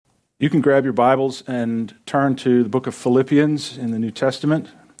You can grab your Bibles and turn to the book of Philippians in the New Testament,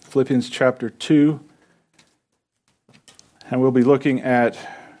 Philippians chapter 2. And we'll be looking at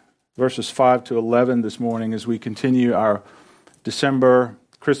verses 5 to 11 this morning as we continue our December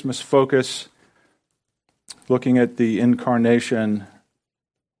Christmas focus, looking at the incarnation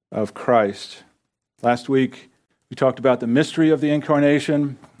of Christ. Last week, we talked about the mystery of the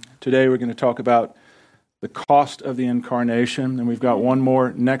incarnation. Today, we're going to talk about the cost of the incarnation, and we've got one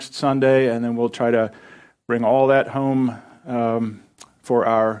more next Sunday, and then we'll try to bring all that home for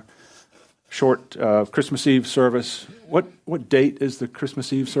our short Christmas Eve service. What date is the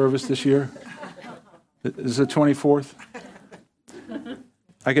Christmas Eve service this year? Is it 24th?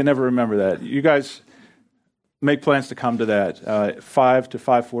 I can never remember that. You guys make plans to come to that, 5 to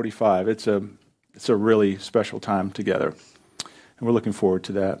 5:45. It's a really special time together, and we're looking forward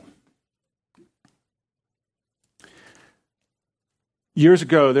to that. Years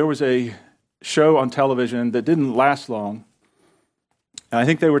ago, there was a show on television that didn't last long. And I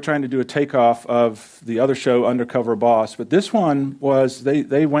think they were trying to do a takeoff of the other show, Undercover Boss. But this one was,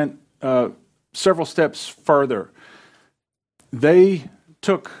 they went several steps further. They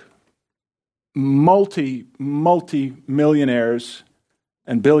took multi-millionaires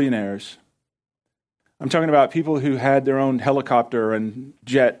and billionaires. I'm talking about people who had their own helicopter and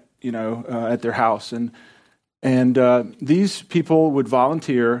jet, at their house. And these people would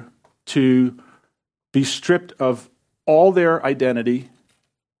volunteer to be stripped of all their identity,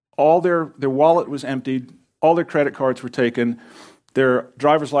 all their wallet was emptied, all their credit cards were taken, their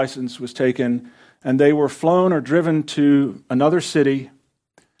driver's license was taken, and they were flown or driven to another city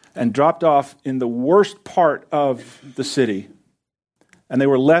and dropped off in the worst part of the city. And they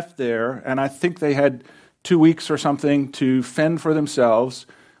were left there, and I think they had 2 weeks or something to fend for themselves.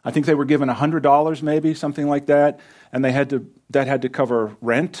 I think they were given $100 maybe, something like that, and that had to cover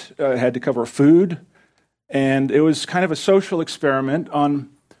rent, had to cover food, and it was kind of a social experiment on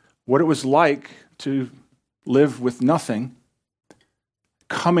what it was like to live with nothing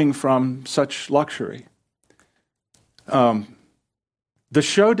coming from such luxury. The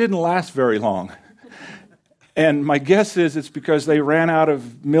show didn't last very long, and my guess is it's because they ran out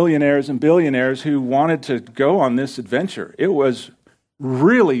of millionaires and billionaires who wanted to go on this adventure. It was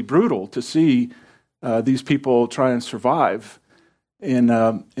really brutal to see these people try and survive in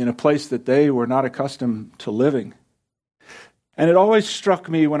a place that they were not accustomed to living. And it always struck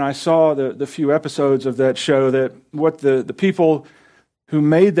me when I saw the few episodes of that show that what the people who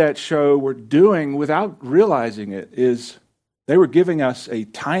made that show were doing without realizing it is they were giving us a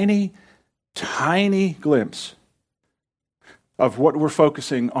tiny, tiny glimpse of what we're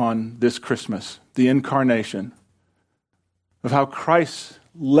focusing on this Christmas, the incarnation, of how Christ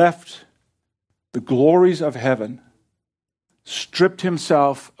left the glories of heaven, stripped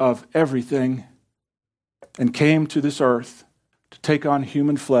himself of everything, and came to this earth to take on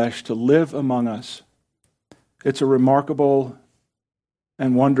human flesh, to live among us. It's a remarkable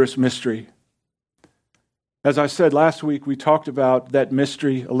and wondrous mystery. As I said last week, we talked about that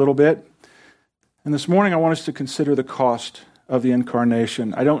mystery a little bit. And this morning I want us to consider the cost of the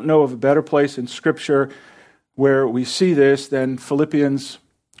incarnation. I don't know of a better place in Scripture where we see this than Philippians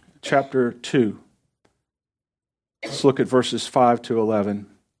chapter 2. Let's look at verses 5 to 11.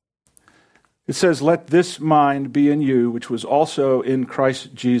 It says, "Let this mind be in you, which was also in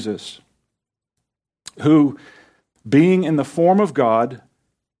Christ Jesus, who, being in the form of God,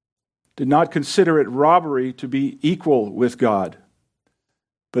 did not consider it robbery to be equal with God,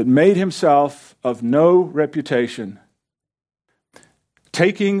 but made himself of no reputation,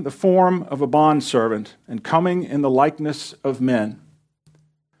 taking the form of a bondservant and coming in the likeness of men.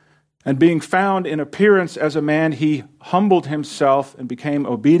 And being found in appearance as a man, he humbled himself and became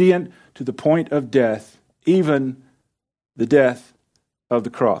obedient to the point of death, even the death of the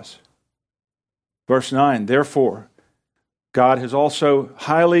cross." Verse 9, "Therefore, God has also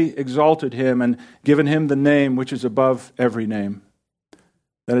highly exalted him and given him the name which is above every name,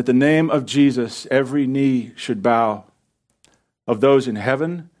 that at the name of Jesus every knee should bow, of those in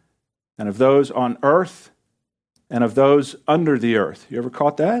heaven, and of those on earth, and of those under the earth." You ever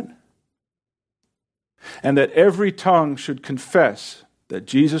caught that? "And that every tongue should confess that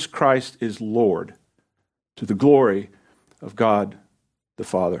Jesus Christ is Lord, to the glory of God the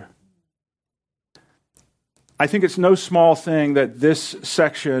Father." I think it's no small thing that this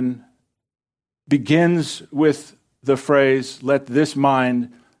section begins with the phrase, "Let this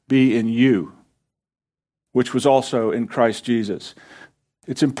mind be in you, which was also in Christ Jesus."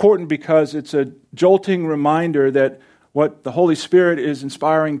 It's important because it's a jolting reminder that what the Holy Spirit is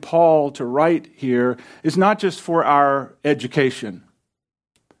inspiring Paul to write here is not just for our education.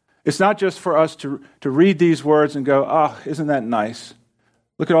 It's not just for us to read these words and go, oh, isn't that nice?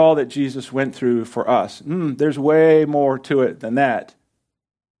 Look at all that Jesus went through for us. There's way more to it than that.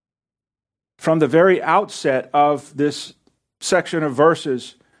 From the very outset of this section of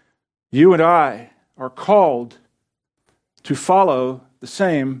verses, you and I are called to follow the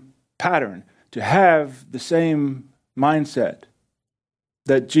same pattern, to have the same mindset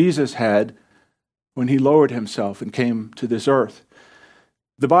that Jesus had when he lowered himself and came to this earth.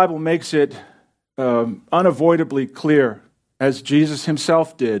 The Bible makes it unavoidably clear, as Jesus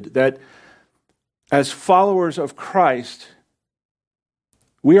himself did, that as followers of Christ,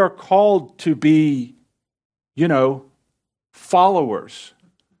 we are called to be, followers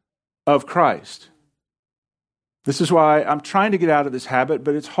of Christ. This is why I'm trying to get out of this habit,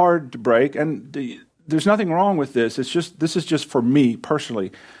 but it's hard to break. And there's nothing wrong with this. This is just for me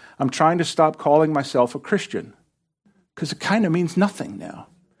personally. I'm trying to stop calling myself a Christian because it kind of means nothing now.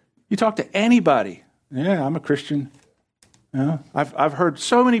 You talk to anybody, yeah, I'm a Christian. I've heard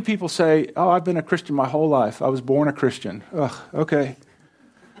so many people say, oh, I've been a Christian my whole life. I was born a Christian. Ugh, okay.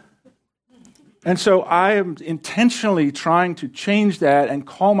 And so I am intentionally trying to change that and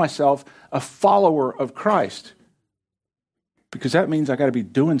call myself a follower of Christ. Because that means I got to be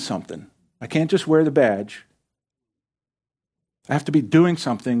doing something. I can't just wear the badge. I have to be doing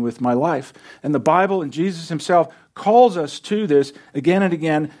something with my life. And the Bible and Jesus himself calls us to this again and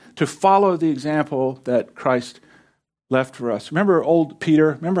again to follow the example that Christ left for us. Remember old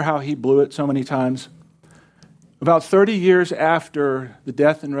Peter? Remember how he blew it so many times? About 30 years after the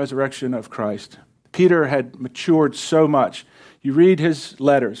death and resurrection of Christ, Peter had matured so much. You read his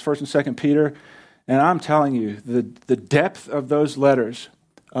letters, 1st and 2nd Peter, and I'm telling you, the depth of those letters.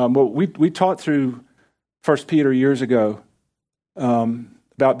 We taught through 1 Peter years ago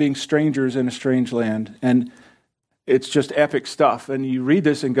about being strangers in a strange land, and it's just epic stuff. And you read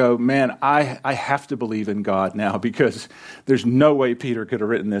this and go, man, I have to believe in God now because there's no way Peter could have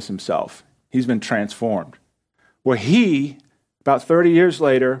written this himself. He's been transformed. Well, he, about 30 years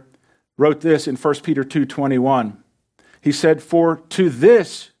later, wrote this in 1 Peter 2:21. He said, for to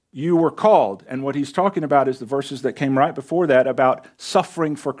this you were called. And what he's talking about is the verses that came right before that about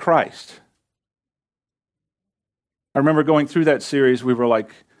suffering for Christ. I remember going through that series. We were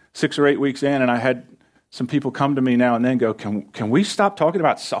like 6 or 8 weeks in, and I had some people come to me now and then go, can we stop talking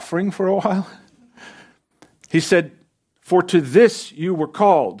about suffering for a while? He said, for to this you were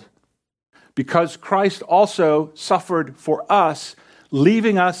called, because Christ also suffered for us,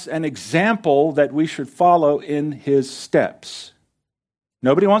 leaving us an example that we should follow in his steps.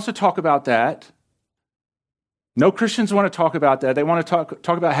 Nobody wants to talk about that. No Christians want to talk about that. They want to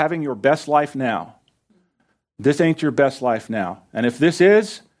talk about having your best life now. This ain't your best life now. And if this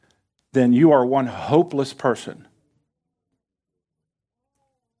is, then you are one hopeless person.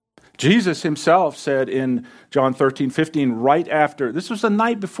 Jesus himself said in John 13:15, right after, this was the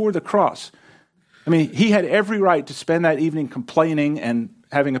night before the cross. I mean, he had every right to spend that evening complaining and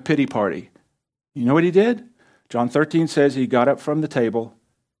having a pity party. You know what he did? John 13 says he got up from the table,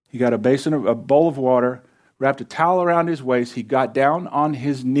 he got a bowl of water, wrapped a towel around his waist, he got down on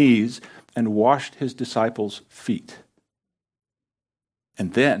his knees and washed his disciples' feet.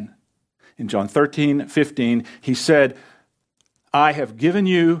 And then, in John 13:15, he said, I have given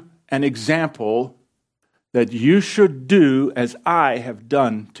you an example that you should do as I have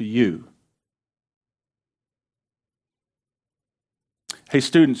done to you. Hey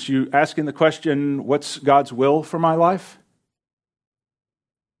students, you asking the question, what's God's will for my life?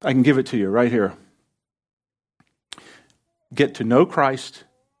 I can give it to you right here. Get to know Christ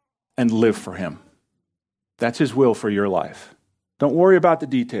and live for him. That's his will for your life. Don't worry about the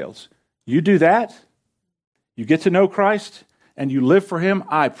details. You do that, you get to know Christ, and you live for him,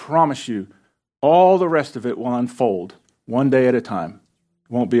 I promise you, all the rest of it will unfold one day at a time.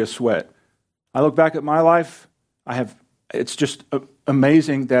 It won't be a sweat. I look back at my life, it's just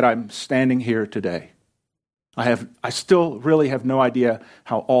amazing that I'm standing here today. I still really have no idea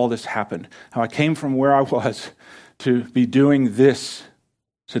how all this happened, how I came from where I was to be doing this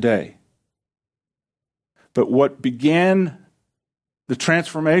today. But what began the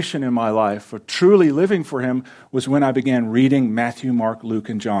transformation in my life for truly living for him was when I began reading Matthew, Mark, Luke,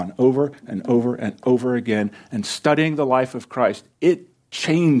 and John over and over and over again and studying the life of Christ. It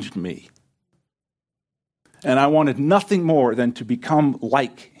changed me. And I wanted nothing more than to become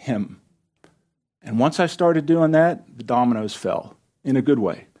like him. And once I started doing that, the dominoes fell in a good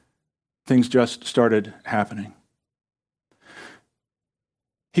way. Things just started happening.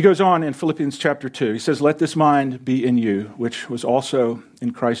 He goes on in Philippians chapter 2. He says, let this mind be in you, which was also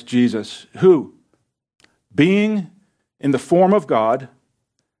in Christ Jesus, who, being in the form of God,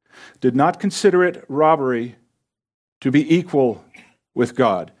 did not consider it robbery to be equal with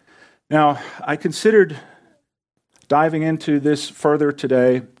God. Now, I considered diving into this further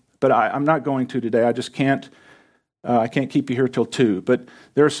today, but I'm not going to today. I just can't. I can't keep you here till 2. But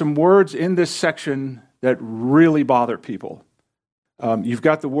there are some words in this section that really bother people. You've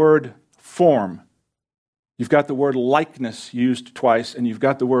got the word form. You've got the word likeness used twice, and you've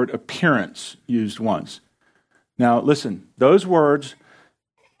got the word appearance used once. Now, listen, those words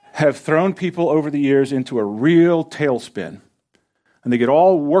have thrown people over the years into a real tailspin. And they get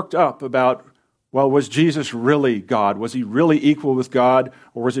all worked up about, well, was Jesus really God? Was he really equal with God?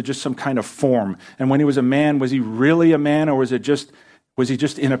 Or was it just some kind of form? And when he was a man, was he really a man? Or was he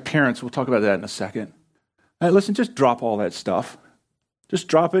just in appearance? We'll talk about that in a second. Listen, just drop all that stuff. Just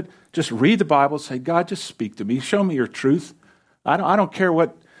drop it. Just read the Bible. Say, God, just speak to me. Show me your truth. I don't care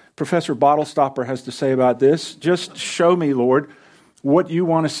what Professor Bottlestopper has to say about this. Just show me, Lord, what you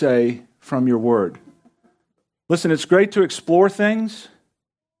want to say from your word. Listen, it's great to explore things,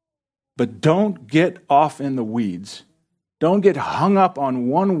 but don't get off in the weeds. Don't get hung up on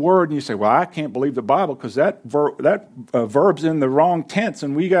one word and you say, well, I can't believe the Bible because that verb's in the wrong tense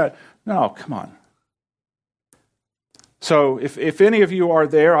and no, come on. So if any of you are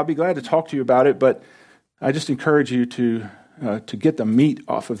there, I'll be glad to talk to you about it, but I just encourage you to get the meat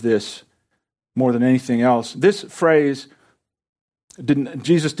off of this more than anything else. This phrase,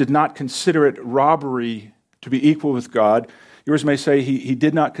 Jesus did not consider it robbery to be equal with God. Yours may say he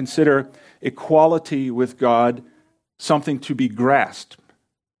did not consider equality with God something to be grasped.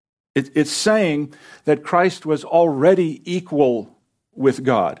 It's saying that Christ was already equal with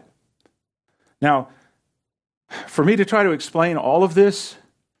God. Now, for me to try to explain all of this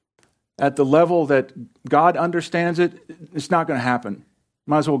at the level that God understands it, it's not going to happen.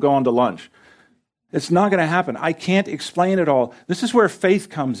 Might as well go on to lunch. It's not going to happen. I can't explain it all. This is where faith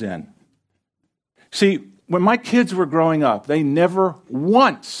comes in. See, when my kids were growing up, they never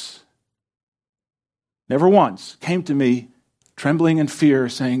once came to me trembling in fear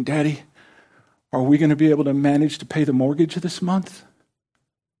saying, Daddy, are we going to be able to manage to pay the mortgage this month?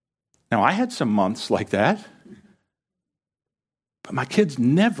 Now, I had some months like that, but my kids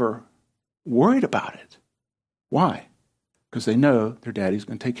never worried about it. Why? Because they know their daddy's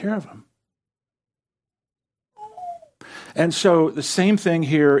going to take care of them. And so the same thing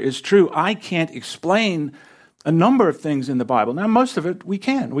here is true. I can't explain a number of things in the Bible. Now, most of it we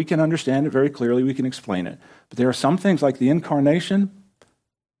can. We can understand it very clearly. We can explain it. But there are some things like the incarnation,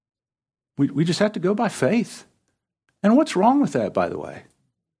 we just have to go by faith. And what's wrong with that, by the way?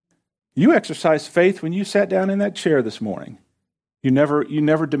 You exercised faith when you sat down in that chair this morning. You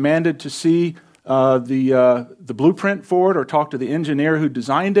never demanded to see the blueprint for it or talk to the engineer who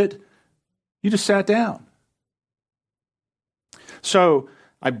designed it. You just sat down. So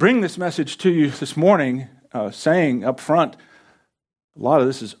I bring this message to you this morning saying up front, a lot of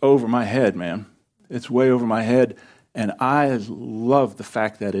this is over my head, man. It's way over my head, and I love the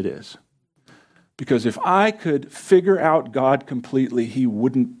fact that it is. Because if I could figure out God completely, he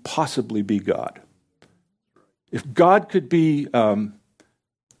wouldn't possibly be God. If God could be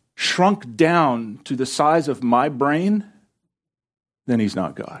shrunk down to the size of my brain, then he's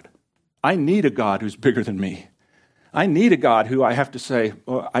not God. I need a God who's bigger than me. I need a God who I have to say,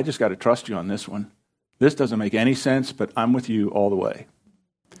 well, I just got to trust you on this one. This doesn't make any sense, but I'm with you all the way.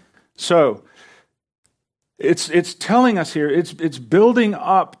 So it's telling us here, it's building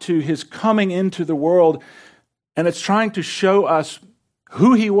up to his coming into the world, and it's trying to show us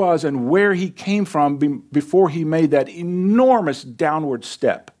who he was and where he came from before he made that enormous downward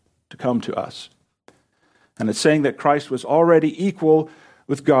step to come to us. And it's saying that Christ was already equal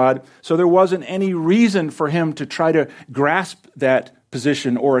with God, so there wasn't any reason for him to try to grasp that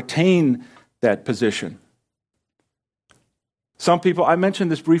position or attain that position. Some people, I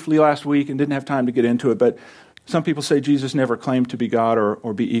mentioned this briefly last week and didn't have time to get into it, but some people say Jesus never claimed to be God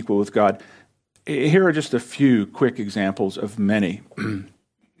or be equal with God. Here are just a few quick examples of many.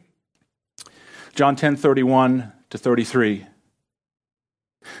 John 10:31 to 33.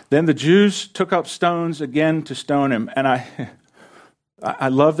 Then the Jews took up stones again to stone him, and I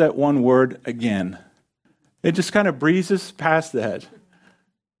love that one word, again. It just kind of breezes past that.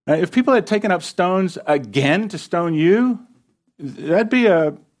 If people had taken up stones again to stone you, that'd be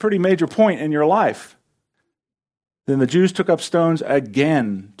a pretty major point in your life. Then the Jews took up stones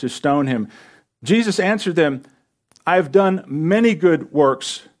again to stone him. Jesus answered them, I have done many good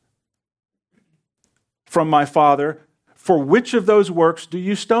works from my Father. For which of those works do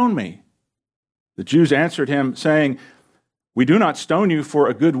you stone me? The Jews answered him, saying, we do not stone you for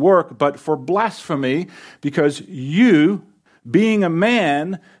a good work, but for blasphemy, because you being a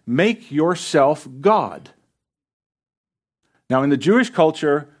man, make yourself God. Now, in the Jewish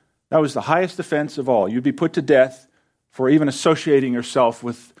culture, that was the highest offense of all. You'd be put to death for even associating yourself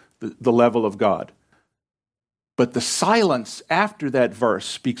with the level of God. But the silence after that verse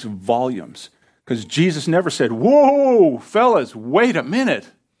speaks volumes, because Jesus never said, "Whoa, fellas, wait a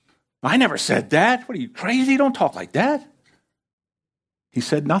minute. I never said that. What are you, crazy? Don't talk like that." He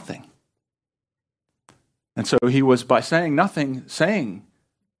said nothing. And so he was, by saying nothing, saying,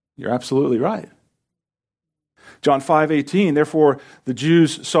 "You're absolutely right." John 5:18, therefore the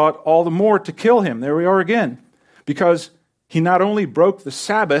Jews sought all the more to kill him. There we are again. Because he not only broke the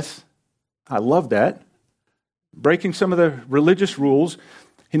Sabbath, I love that, breaking some of the religious rules,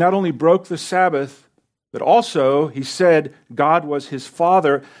 he not only broke the Sabbath, but also he said God was his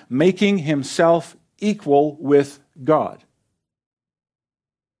Father, making himself equal with God.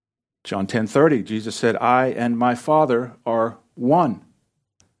 John 10:30, Jesus said, "I and my Father are one."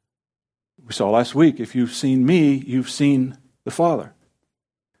 We saw last week, if you've seen me, you've seen the Father.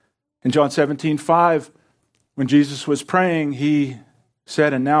 In John 17:5, when Jesus was praying, he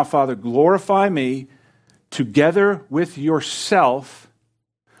said, "And now, Father, glorify me together with yourself,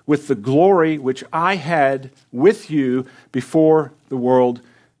 with the glory which I had with you before the world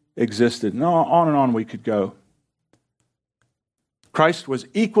existed." And on we could go. Christ was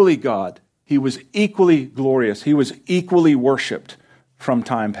equally God. He was equally glorious. He was equally worshiped from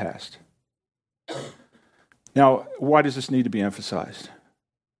time past. Now, why does this need to be emphasized?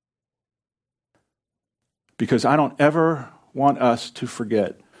 Because I don't ever want us to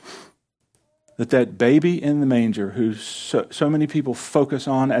forget that baby in the manger, who so many people focus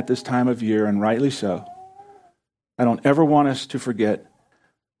on at this time of year, and rightly so, I don't ever want us to forget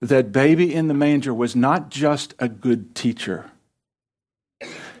that baby in the manger was not just a good teacher.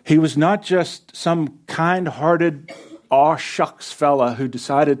 He was not just some kind-hearted, aw shucks fella who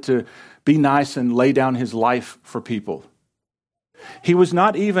decided to be nice and lay down his life for people. He was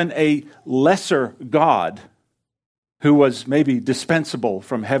not even a lesser God who was maybe dispensable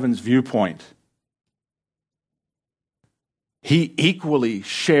from heaven's viewpoint. He equally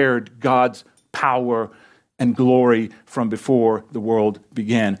shared God's power and glory from before the world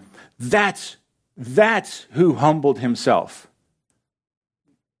began. That's who humbled himself.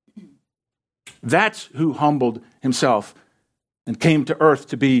 That's who humbled himself and came to earth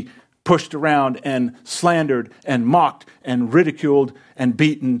to be pushed around and slandered and mocked and ridiculed and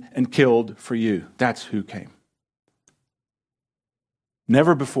beaten and killed for you. That's who came.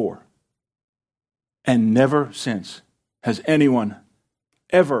 Never before and never since has anyone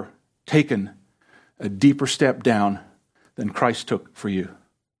ever taken a deeper step down than Christ took for you.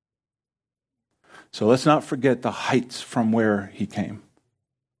 So let's not forget the heights from where he came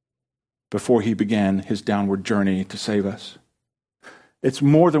before he began his downward journey to save us. It's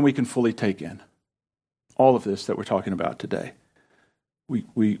more than we can fully take in. All of this that we're talking about today.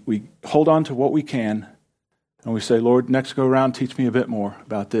 We hold on to what we can, and we say, Lord, next go around, teach me a bit more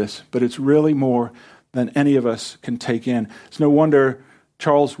about this. But it's really more than any of us can take in. It's no wonder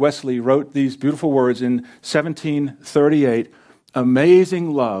Charles Wesley wrote these beautiful words in 1738,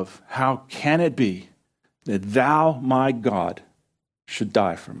 "Amazing love, how can it be that thou, my God, should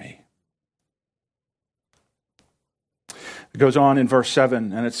die for me?" It goes on in verse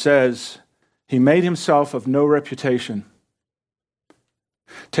 7, and it says, "He made himself of no reputation,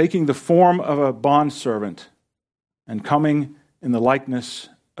 taking the form of a bondservant and coming in the likeness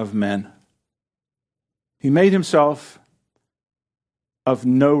of men." He made himself of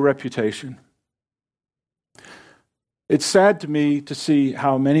no reputation. It's sad to me to see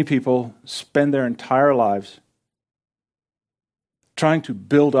how many people spend their entire lives trying to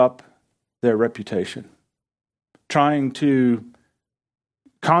build up their reputation, trying to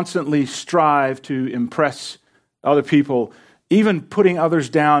constantly strive to impress other people, even putting others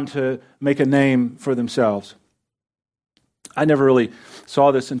down to make a name for themselves. I never really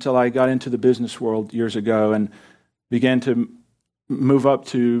saw this until I got into the business world years ago and began to move up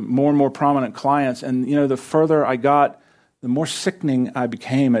to more and more prominent clients. And, the further I got, the more sickening I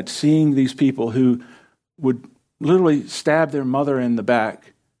became at seeing these people who would literally stab their mother in the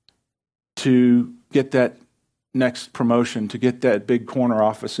back to get that next promotion, to get that big corner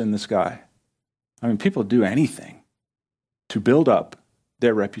office in the sky. I mean, people do anything to build up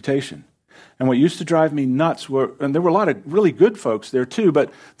their reputation. And what used to drive me nuts were, and there were a lot of really good folks there too,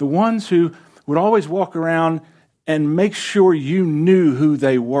 but the ones who would always walk around and make sure you knew who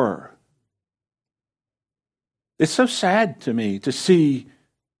they were. It's so sad to me to see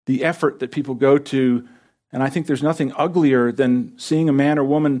the effort that people go to, and I think there's nothing uglier than seeing a man or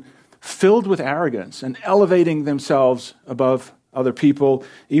woman filled with arrogance and elevating themselves above other people,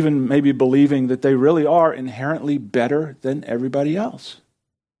 even maybe believing that they really are inherently better than everybody else.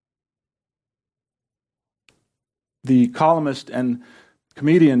 The columnist and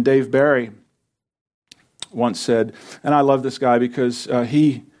comedian Dave Barry once said, and I love this guy because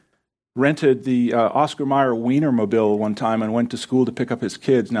he rented the Oscar Mayer Wienermobile one time and went to school to pick up his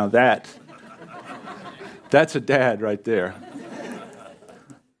kids. Now that's a dad right there.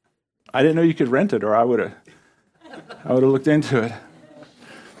 I didn't know you could rent it, or I would have looked into it.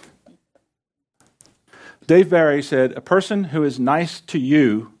 Dave Barry said, "A person who is nice to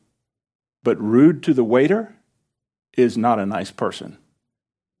you but rude to the waiter is not a nice person."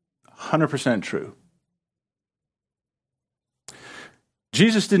 100% true.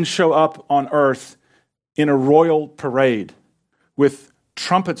 Jesus didn't show up on earth in a royal parade with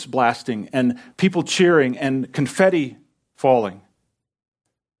trumpets blasting and people cheering and confetti falling.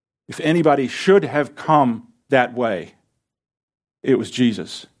 If anybody should have come that way, it was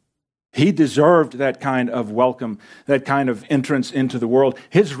Jesus. He deserved that kind of welcome, that kind of entrance into the world.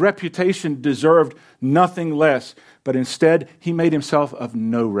 His reputation deserved nothing less, but instead he made himself of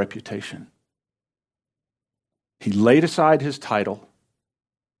no reputation. He laid aside his title.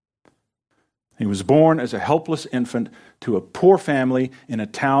 He was born as a helpless infant to a poor family in a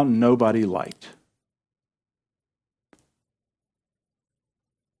town nobody liked.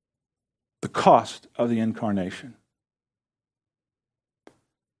 The cost of the incarnation.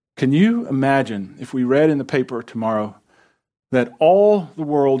 Can you imagine if we read in the paper tomorrow that all the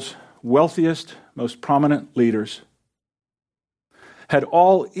world's wealthiest, most prominent leaders had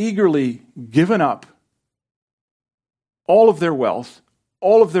all eagerly given up all of their wealth,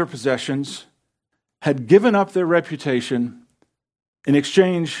 all of their possessions, had given up their reputation in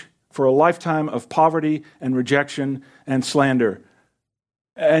exchange for a lifetime of poverty and rejection and slander?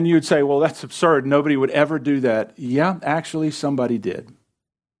 And you'd say, well, that's absurd. Nobody would ever do that. Yeah, actually, somebody did.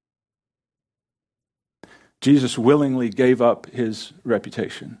 Jesus willingly gave up his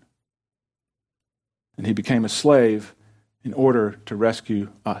reputation. And he became a slave in order to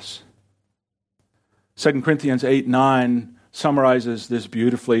rescue us. 2 Corinthians 8:9 summarizes this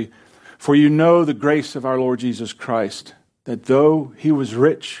beautifully. For you know the grace of our Lord Jesus Christ, that though he was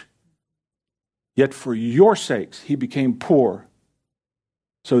rich, yet for your sakes he became poor,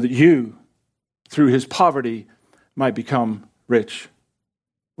 so that you, through his poverty, might become rich.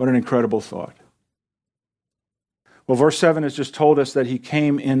 What an incredible thought. Well, verse 7 has just told us that he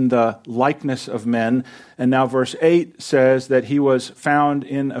came in the likeness of men, and now verse 8 says that he was found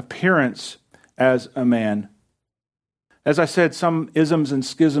in appearance as a man. As I said, some isms and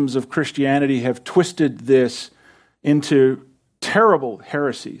schisms of Christianity have twisted this into terrible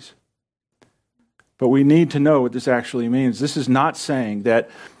heresies. But we need to know what this actually means. This is not saying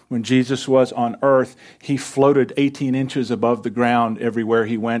that when Jesus was on earth, he floated 18 inches above the ground everywhere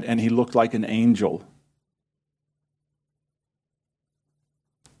he went and he looked like an angel.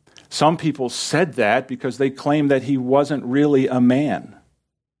 Some people said that because they claimed that he wasn't really a man.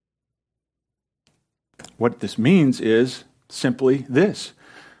 What this means is simply this.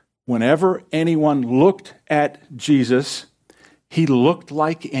 Whenever anyone looked at Jesus, he looked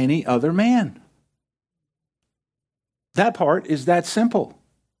like any other man. That part is that simple.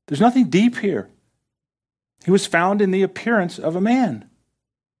 There's nothing deep here. He was found in the appearance of a man.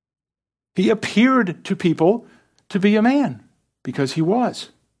 He appeared to people to be a man because he was.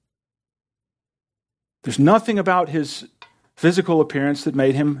 There's nothing about his physical appearance that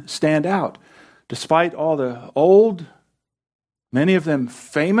made him stand out. Despite all the old, many of them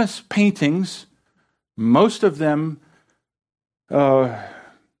famous paintings, most of them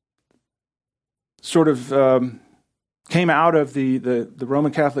came out of the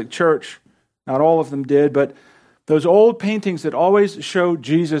Roman Catholic Church. Not all of them did, but those old paintings that always show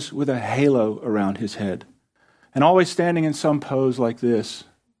Jesus with a halo around his head and always standing in some pose like this.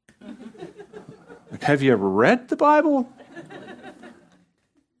 Like, have you ever read the Bible?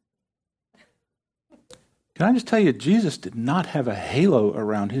 Can I just tell you, Jesus did not have a halo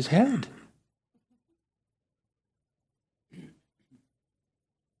around his head.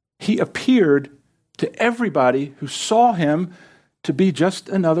 He appeared to everybody who saw him to be just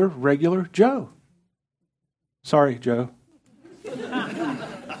another regular Joe. Sorry, Joe.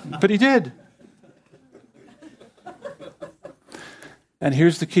 But he did. And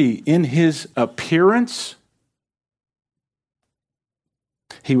here's the key. In his appearance,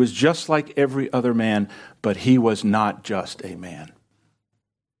 he was just like every other man, but he was not just a man.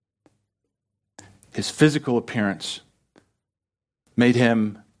 His physical appearance made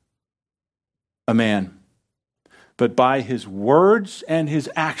him a man. but by his words and his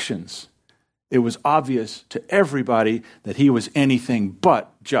actions, it was obvious to everybody that he was anything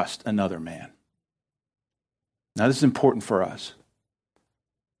but just another man. Now, this is important for us.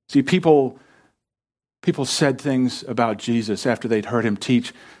 See, people said things about Jesus after they'd heard him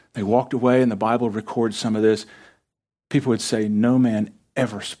teach. They walked away, and the Bible records some of this. People would say, no man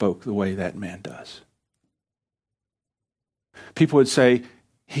ever spoke the way that man does. People would say,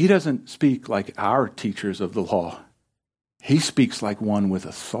 he doesn't speak like our teachers of the law. He speaks like one with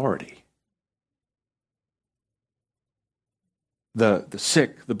authority. The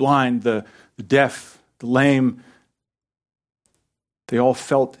sick, the blind, the deaf, the lame, they all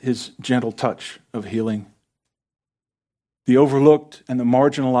felt his gentle touch of healing. The overlooked and the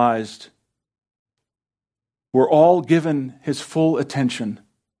marginalized were all given his full attention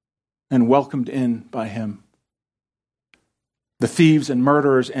and welcomed in by him. The thieves and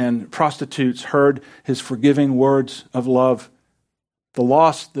murderers and prostitutes heard his forgiving words of love. The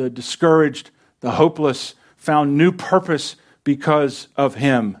lost, the discouraged, the hopeless found new purpose because of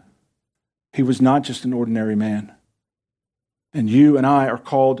him. He was not just an ordinary man. And you and I are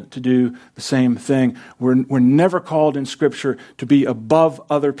called to do the same thing. We're never called in Scripture to be above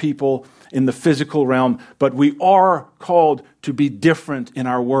other people in the physical realm, but we are called to be different in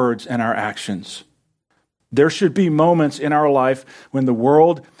our words and our actions. There should be moments in our life when the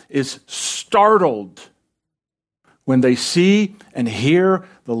world is startled when they see and hear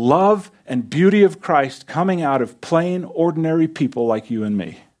the love and beauty of Christ coming out of plain, ordinary people like you and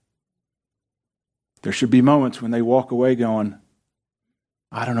me. There should be moments when they walk away going,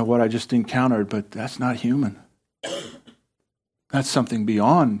 I don't know what I just encountered, but that's not human. That's something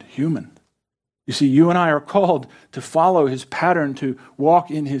beyond human. You see, you and I are called to follow his pattern, to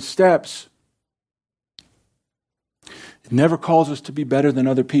walk in his steps. It never calls us to be better than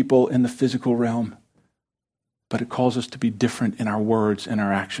other people in the physical realm, but it calls us to be different in our words and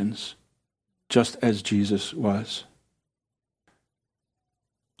our actions, just as Jesus was.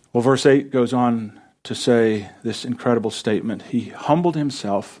 Well, verse 8 goes on to say this incredible statement. He humbled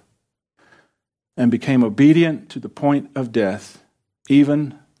himself and became obedient to the point of death,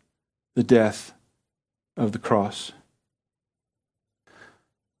 even the death of the cross.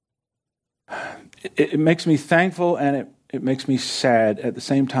 It makes me thankful and it makes me sad at the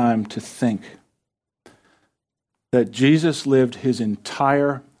same time to think that Jesus lived his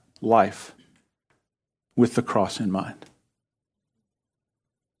entire life with the cross in mind.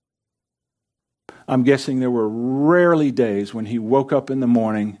 I'm guessing there were rarely days when he woke up in the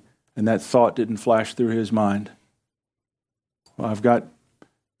morning and that thought didn't flash through his mind. Well, I've got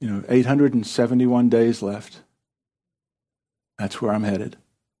 871 days left. That's where I'm headed.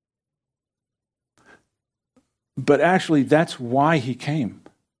 But actually, that's why he came.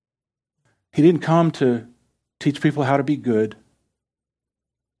 He didn't come to teach people how to be good.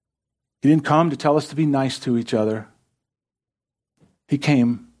 He didn't come to tell us to be nice to each other. He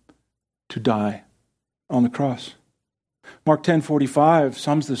came to die on the cross. Mark 10:45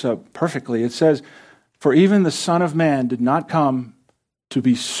 sums this up perfectly. It says, "For even the Son of Man did not come to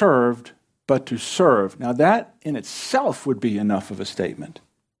be served, but to serve." Now that in itself would be enough of a statement.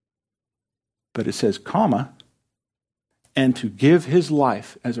 But it says, comma, "and to give his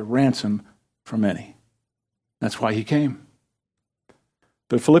life as a ransom for many." That's why he came.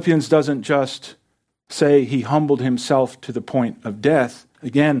 But Philippians doesn't just say he humbled himself to the point of death.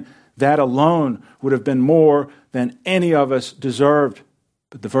 Again, that alone would have been more than any of us deserved.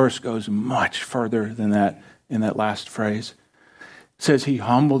 But the verse goes much further than that in that last phrase. It says he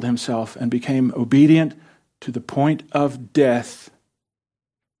humbled himself and became obedient to the point of death,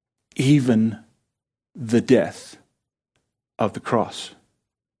 even the death of the cross.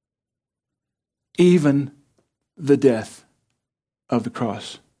 Even the death of the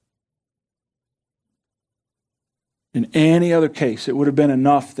cross. In any other case, it would have been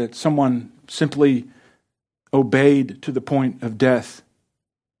enough that someone simply obeyed to the point of death.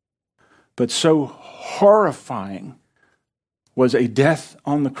 But so horrifying was a death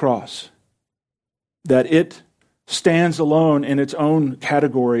on the cross that it stands alone in its own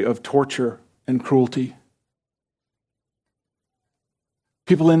category of torture and cruelty.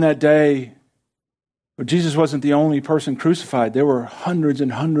 People in that day, Jesus wasn't the only person crucified. There were hundreds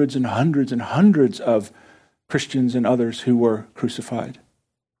and hundreds and hundreds and hundreds of Christians and others who were crucified.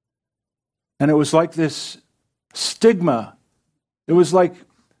 And it was like this stigma. It was like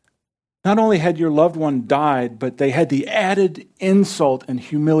not only had your loved one died, but they had the added insult and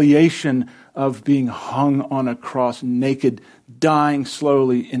humiliation of being hung on a cross naked, dying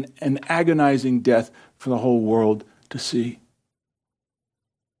slowly in an agonizing death for the whole world to see.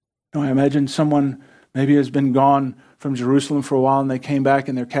 Now, I imagine someone maybe has been gone from Jerusalem for a while, and they came back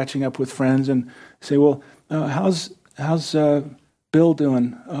and they're catching up with friends and say, well, how's Bill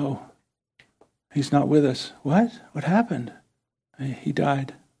doing? Oh, he's not with us. What? What happened? He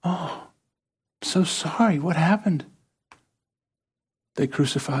died. Oh, I'm so sorry. What happened? They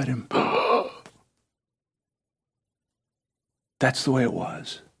crucified him. That's the way it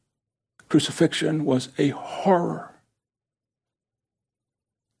was. Crucifixion was a horror.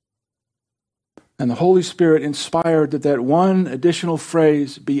 And the Holy Spirit inspired that one additional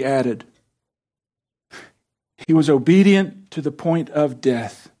phrase be added. He was obedient to the point of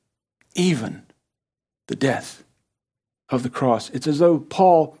death, even the death of the cross. It's as though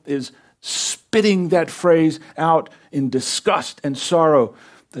Paul is spitting that phrase out in disgust and sorrow,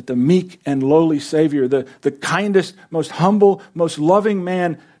 that the meek and lowly Savior, the kindest, most humble, most loving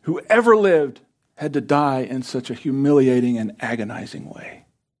man who ever lived, had to die in such a humiliating and agonizing way.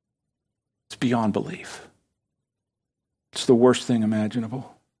 It's beyond belief. It's the worst thing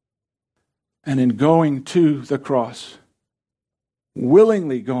imaginable. And in going to the cross,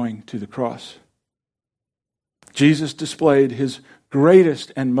 willingly going to the cross, Jesus displayed his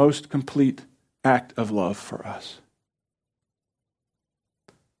greatest and most complete act of love for us.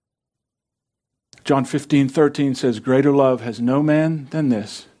 John 15:13 says, greater love has no man than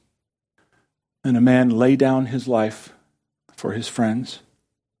this, than a man lay down his life for his friends.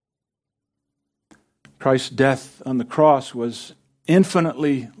 Christ's death on the cross was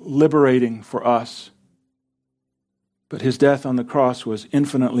infinitely liberating for us, but his death on the cross was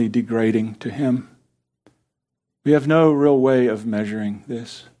infinitely degrading to him. We have no real way of measuring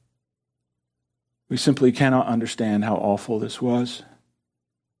this. We simply cannot understand how awful this was.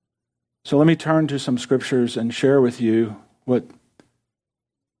 So let me turn to some scriptures and share with you what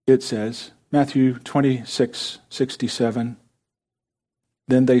it says. Matthew 26:67.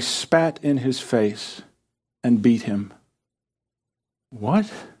 Then they spat in his face and beat him.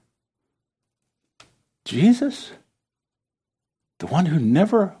 What? Jesus? The one who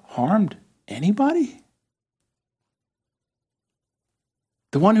never harmed anybody?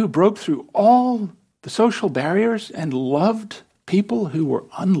 The one who broke through all the social barriers and loved people who were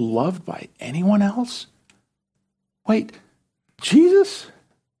unloved by anyone else? Wait, Jesus?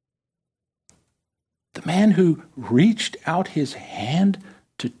 The man who reached out his hand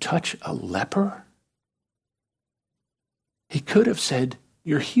to touch a leper? He could have said,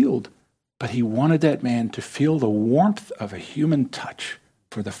 you're healed, but he wanted that man to feel the warmth of a human touch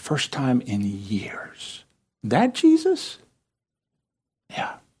for the first time in years. That Jesus?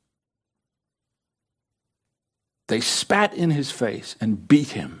 Yeah. They spat in his face and beat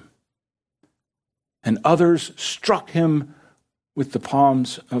him. And others struck him with the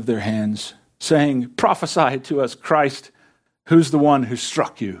palms of their hands, saying, prophesy to us, Christ, who's the one who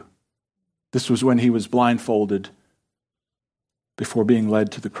struck you? This was when he was blindfolded before being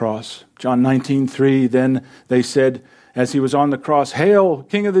led to the cross. John 19:3, then they said, as he was on the cross, hail,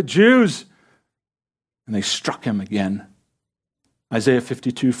 King of the Jews! And they struck him again. Isaiah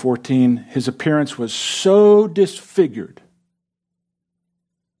 52:14, his appearance was so disfigured,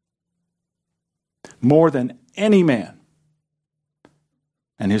 more than any man,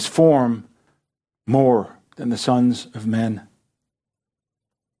 and his form more than the sons of men.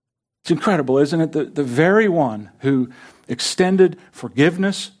 It's incredible, isn't it? The very one who extended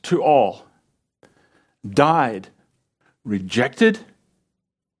forgiveness to all died rejected,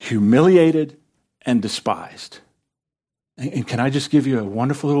 humiliated, and despised. And can I just give you a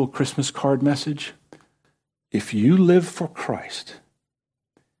wonderful little Christmas card message? If you live for Christ,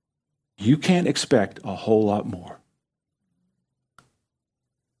 you can't expect a whole lot more.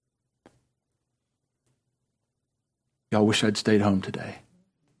 Y'all wish I'd stayed home today.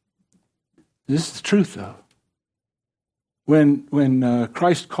 This is the truth, though. When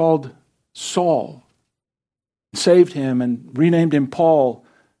Christ called Saul, saved him and renamed him Paul,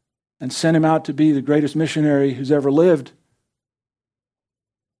 and sent him out to be the greatest missionary who's ever lived,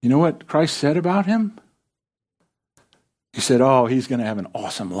 you know what Christ said about him? He said, oh, he's going to have an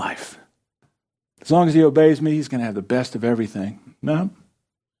awesome life. As long as he obeys me, he's going to have the best of everything. No.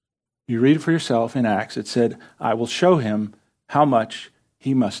 You read it for yourself in Acts. It said, I will show him how much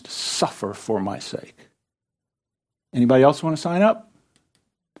he must suffer for my sake. Anybody else want to sign up?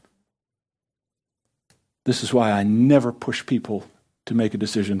 This is why I never push people to make a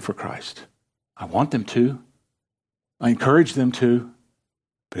decision for Christ. I want them to. I encourage them to.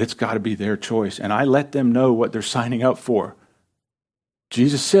 But it's got to be their choice. And I let them know what they're signing up for.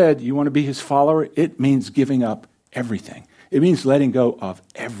 Jesus said, you want to be his follower? It means giving up everything. It means letting go of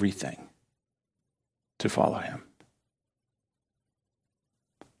everything to follow him.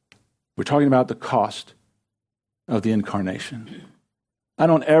 We're talking about the cost of the incarnation. I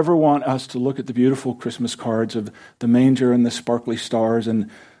don't ever want us to look at the beautiful Christmas cards of the manger and the sparkly stars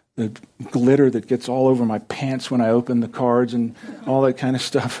and the glitter that gets all over my pants when I open the cards and all that kind of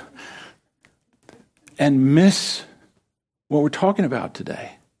stuff, and miss what we're talking about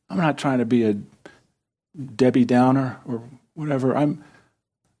today. I'm not trying to be a Debbie Downer or whatever. I'm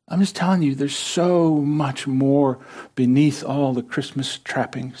just telling you there's so much more beneath all the Christmas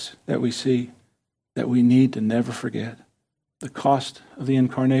trappings that we see that we need to never forget. The cost of the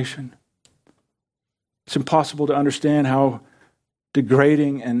incarnation. It's impossible to understand how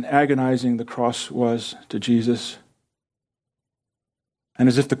degrading and agonizing the cross was to Jesus. And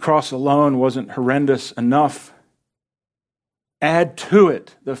as if the cross alone wasn't horrendous enough, add to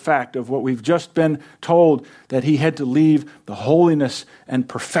it the fact of what we've just been told, that he had to leave the holiness and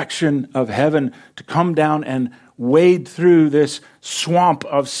perfection of heaven to come down and wade through this swamp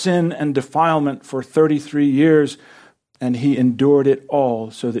of sin and defilement for 33 years, and he endured it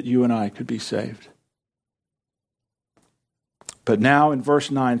all so that you and I could be saved. But now in verse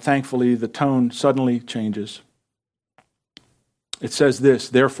 9, thankfully, the tone suddenly changes. It says this,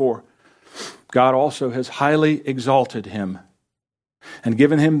 therefore, God also has highly exalted him and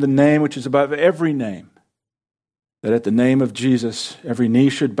given him the name which is above every name, that at the name of Jesus every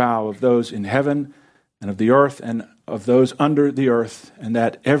knee should bow, of those in heaven and of the earth and of those under the earth, and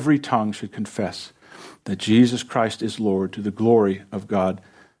that every tongue should confess that Jesus Christ is Lord, to the glory of God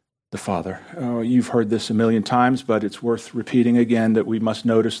the Father. Oh, you've heard this a million times, but it's worth repeating again that we must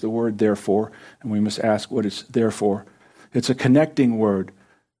notice the word therefore, and we must ask what it's there for. It's a connecting word.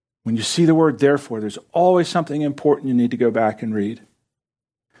 When you see the word therefore, there's always something important you need to go back and read.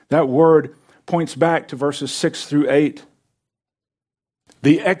 That word points back to verses 6 through 8.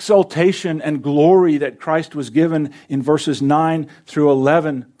 The exaltation and glory that Christ was given in verses 9 through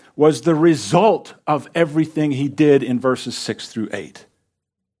 11 was the result of everything he did in verses 6 through 8.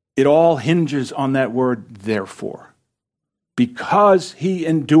 It all hinges on that word, therefore. Because he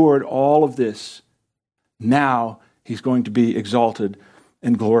endured all of this, now he's going to be exalted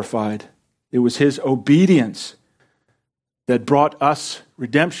and glorified. It was his obedience that brought us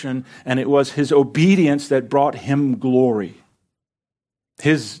redemption, and it was his obedience that brought him glory.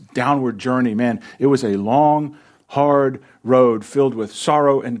 His downward journey, man, it was a long, hard road filled with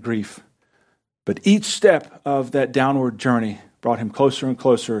sorrow and grief. But each step of that downward journey brought him closer and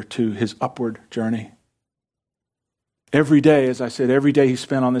closer to his upward journey. Every day, as I said, every day he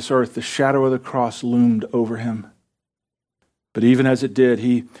spent on this earth, the shadow of the cross loomed over him. But even as it did,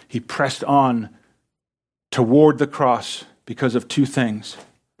 he pressed on toward the cross because of two things.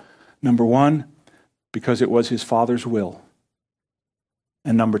 Number one, because it was his Father's will.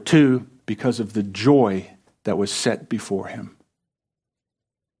 And number two, because of the joy that was set before him.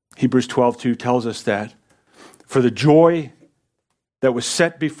 Hebrews 12:2 tells us that for the joy that was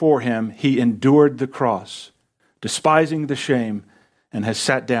set before him, he endured the cross, despising the shame, and has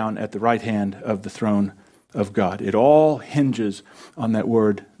sat down at the right hand of the throne of God. It all hinges on that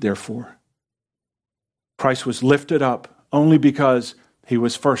word, therefore. Christ was lifted up only because he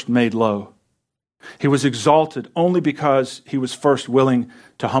was first made low. He was exalted only because he was first willing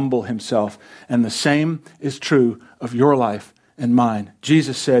to humble himself. And the same is true of your life and mine.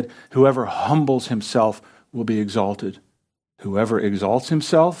 Jesus said, whoever humbles himself will be exalted. Whoever exalts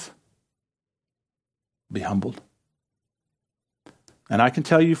himself, be humbled. And I can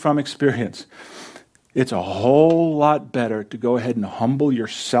tell you from experience, it's a whole lot better to go ahead and humble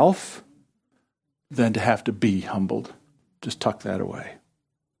yourself than to have to be humbled. Just tuck that away.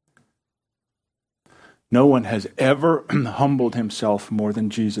 No one has ever humbled himself more than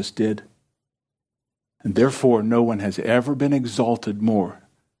Jesus did. And therefore, no one has ever been exalted more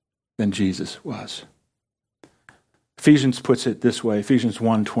than Jesus was. Ephesians puts it this way, Ephesians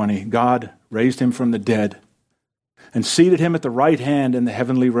 1:20, God raised him from the dead and seated him at the right hand in the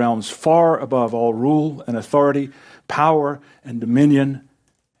heavenly realms, far above all rule and authority, power and dominion,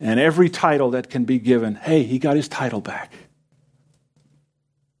 and every title that can be given. Hey, he got his title back.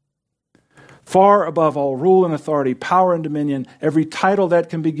 Far above all rule and authority, power and dominion, every title that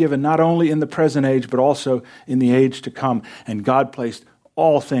can be given, not only in the present age, but also in the age to come. And God placed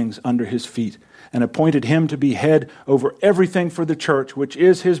all things under his feet and appointed him to be head over everything for the church, which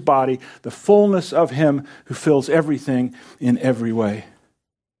is his body, the fullness of him who fills everything in every way.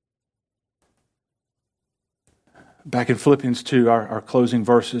 Back in Philippians 2, our closing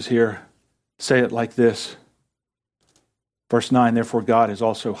verses here say it like this. Verse 9, therefore God has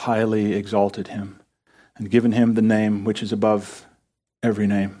also highly exalted him and given him the name which is above every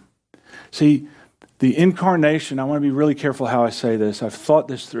name. See, The incarnation, I want to be really careful how I say this. I've thought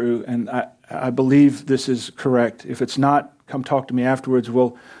this through, and I believe this is correct. If it's not, come talk to me afterwards.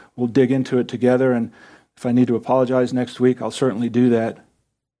 We'll dig into it together, and if I need to apologize next week, I'll certainly do that.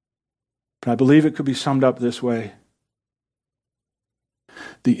 But I believe it could be summed up this way.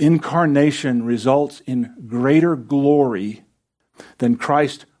 The incarnation results in greater glory than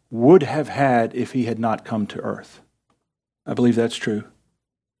Christ would have had if he had not come to earth. I believe that's true.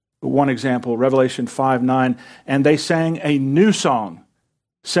 But one example, Revelation 5:9, and they sang a new song,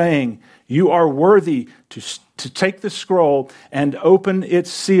 saying, "You are worthy to take the scroll and open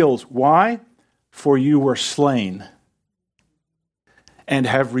its seals." Why? For you were slain and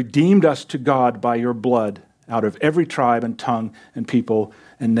have redeemed us to God by your blood out of every tribe and tongue and people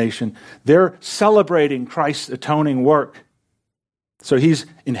and nation. They're celebrating Christ's atoning work. So he's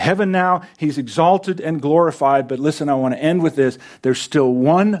in heaven now, he's exalted and glorified, but listen, I want to end with this. There's still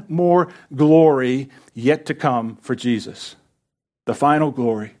one more glory yet to come for Jesus. The final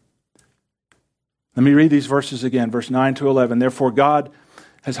glory. Let me read these verses again, verse 9 to 11. Therefore God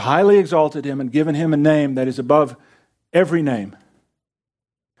has highly exalted him and given him a name that is above every name,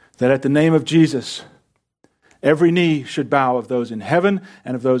 that at the name of Jesus every knee should bow, of those in heaven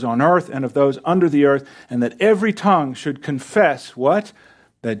and of those on earth and of those under the earth, and that every tongue should confess what?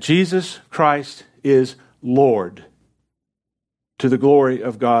 That Jesus Christ is Lord, to the glory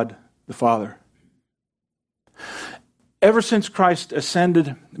of God the Father. Ever since Christ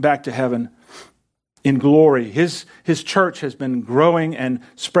ascended back to heaven in glory, his church has been growing and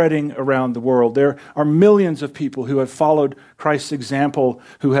spreading around the world. There are millions of people who have followed Christ's example,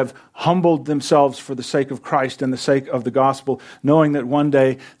 who have humbled themselves for the sake of Christ and the sake of the gospel, knowing that one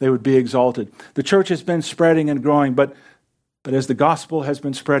day they would be exalted. The church has been spreading and growing, but as the gospel has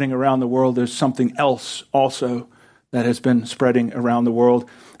been spreading around the world, there's something else also that has been spreading around the world,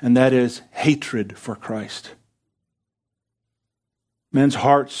 and that is hatred for Christ. Men's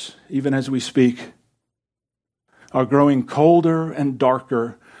hearts, even as we speak, are growing colder and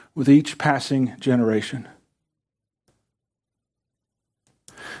darker with each passing generation.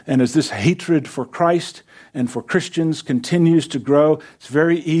 And as this hatred for Christ and for Christians continues to grow, it's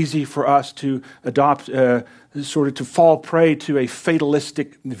very easy for us to adopt, to fall prey to a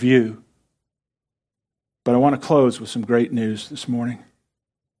fatalistic view. But I want to close with some great news this morning.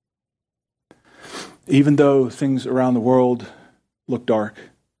 Even though things around the world look dark,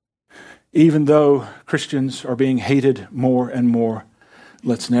 even though Christians are being hated more and more,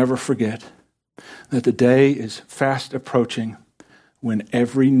 let's never forget that the day is fast approaching when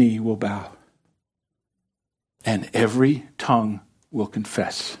every knee will bow and every tongue will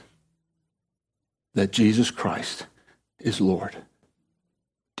confess that Jesus Christ is Lord.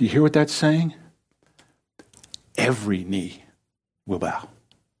 Do you hear what that's saying? Every knee will bow.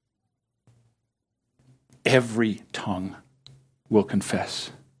 Every tongue will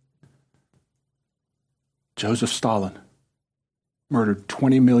confess. Joseph Stalin murdered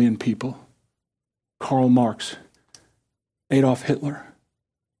 20 million people. Karl Marx, Adolf Hitler,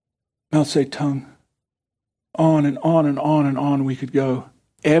 Mao Zedong, on and on and on and on we could go.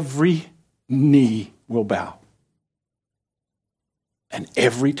 Every knee will bow. And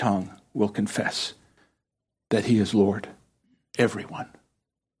every tongue will confess that he is Lord. Everyone.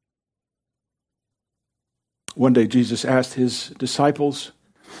 One day Jesus asked his disciples,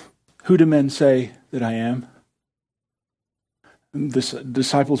 "Who do men say that I am?" The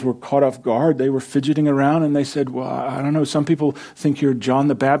disciples were caught off guard. They were fidgeting around and they said, "Well, I don't know. Some people think you're John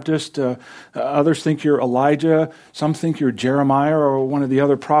the Baptist. Others think you're Elijah. Some think you're Jeremiah or one of the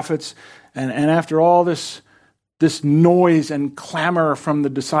other prophets." And after all this noise and clamor from the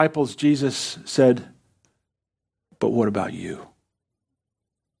disciples, Jesus said, "But what about you?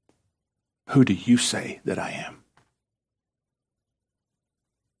 Who do you say that I am?"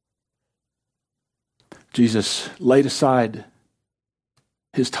 Jesus laid aside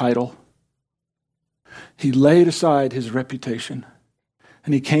his title. He laid aside his reputation,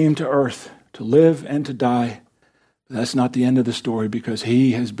 and he came to earth to live and to die. But that's not the end of the story, because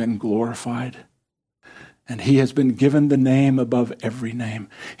he has been glorified, and he has been given the name above every name.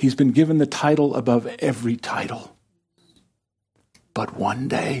 He's been given the title above every title. But one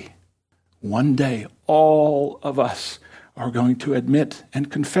day, all of us are going to admit and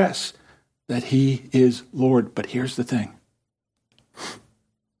confess that he is Lord. But here's the thing.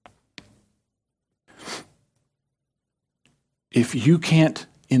 If you can't,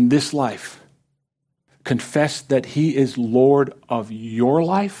 in this life, confess that he is Lord of your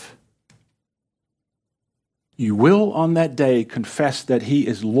life, you will on that day confess that he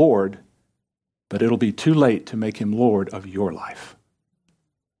is Lord, but it'll be too late to make him Lord of your life.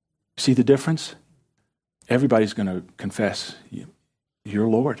 See the difference? everybody's going to confess you're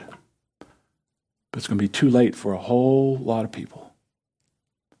Lord. But it's going to be too late for a whole lot of people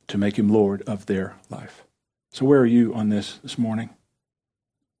to make him Lord of their life. So where are you on this morning?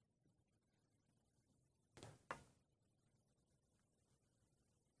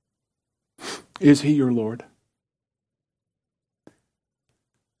 Is he your Lord?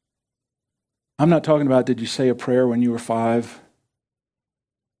 I'm not talking about did you say a prayer when you were 5?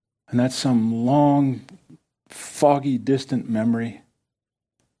 And that's some long, foggy, distant memory.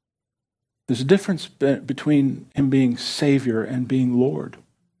 There's a difference between him being Savior and being Lord.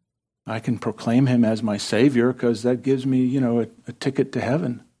 I can proclaim him as my Savior because that gives me, a ticket to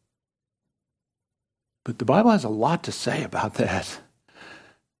heaven. But the Bible has a lot to say about that.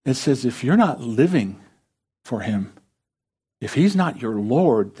 It says if you're not living for him, if he's not your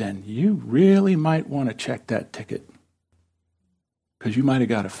Lord, then you really might want to check that ticket because you might have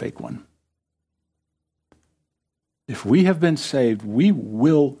got a fake one. If we have been saved, we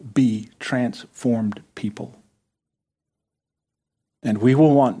will be transformed people. And we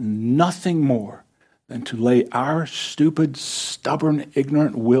will want nothing more than to lay our stupid, stubborn,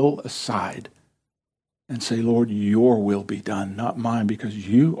 ignorant will aside and say, Lord, your will be done, not mine, because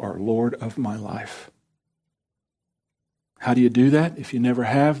you are Lord of my life. How do you do that? If you never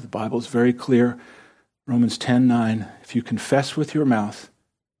have, the Bible is very clear. Romans 10:9, if you confess with your mouth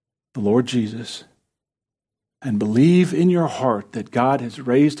the Lord Jesus and believe in your heart that God has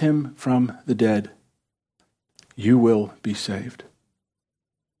raised him from the dead, you will be saved.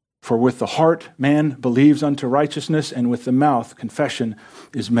 For with the heart man believes unto righteousness, and with the mouth confession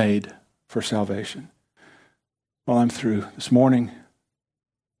is made for salvation. Well, I'm through. This morning,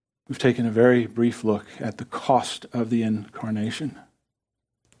 we've taken a very brief look at the cost of the incarnation.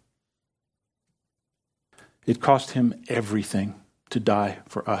 It cost him everything to die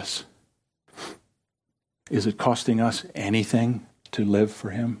for us. Is it costing us anything to live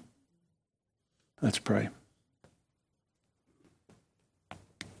for him? Let's pray.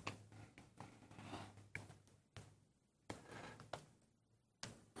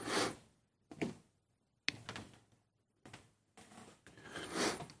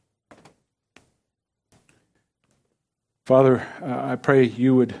 Father, I pray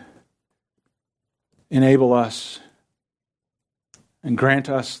you would enable us and grant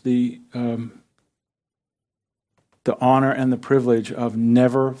us the honor and the privilege of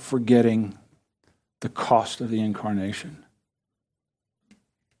never forgetting the cost of the incarnation.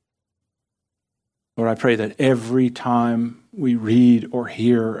 Lord, I pray that every time we read or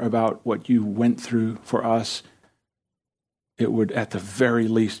hear about what you went through for us, it would at the very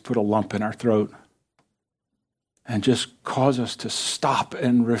least put a lump in our throat and just cause us to stop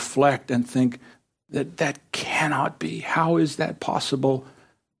and reflect and think that cannot be. How is that possible?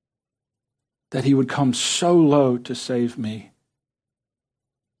 That he would come so low to save me.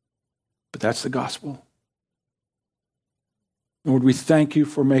 But that's the gospel. Lord, we thank you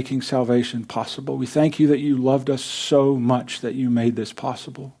for making salvation possible. We thank you that you loved us so much that you made this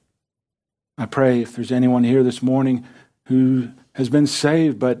possible. I pray if there's anyone here this morning who has been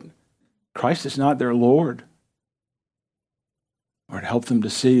saved, but Christ is not their Lord, Lord, help them to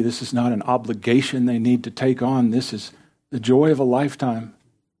see this is not an obligation they need to take on. This is the joy of a lifetime,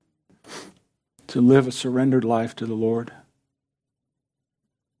 to live a surrendered life to the Lord.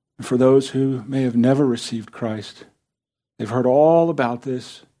 And for those who may have never received Christ, they've heard all about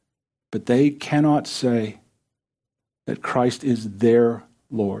this, but they cannot say that Christ is their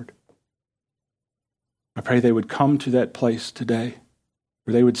Lord. I pray they would come to that place today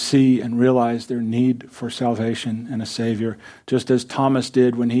where they would see and realize their need for salvation and a Savior, just as Thomas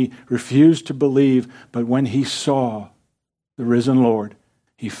did when he refused to believe, but when he saw the risen Lord,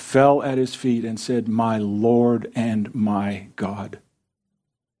 he fell at his feet and said, "My Lord and my God."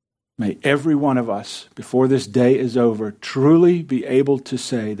 May every one of us, before this day is over, truly be able to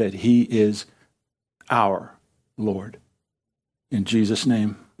say that he is our Lord. In Jesus'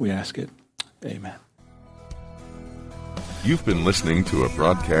 name we ask it. Amen. You've been listening to a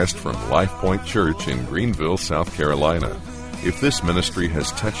broadcast from Life Point Church in Greenville, South Carolina. If this ministry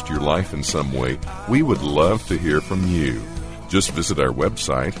has touched your life in some way, we would love to hear from you. Just visit our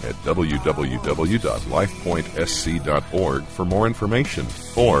website at www.lifepointsc.org for more information.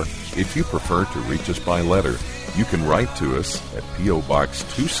 Or, if you prefer to reach us by letter, you can write to us at P.O. Box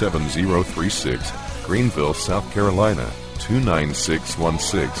 27036, Greenville, South Carolina,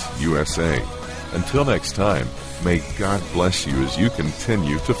 29616, USA. Until next time, may God bless you as you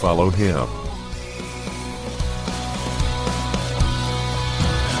continue to follow Him.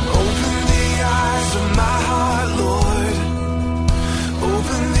 Open the eyes of my heart, Lord.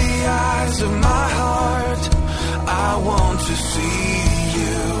 Open the eyes of my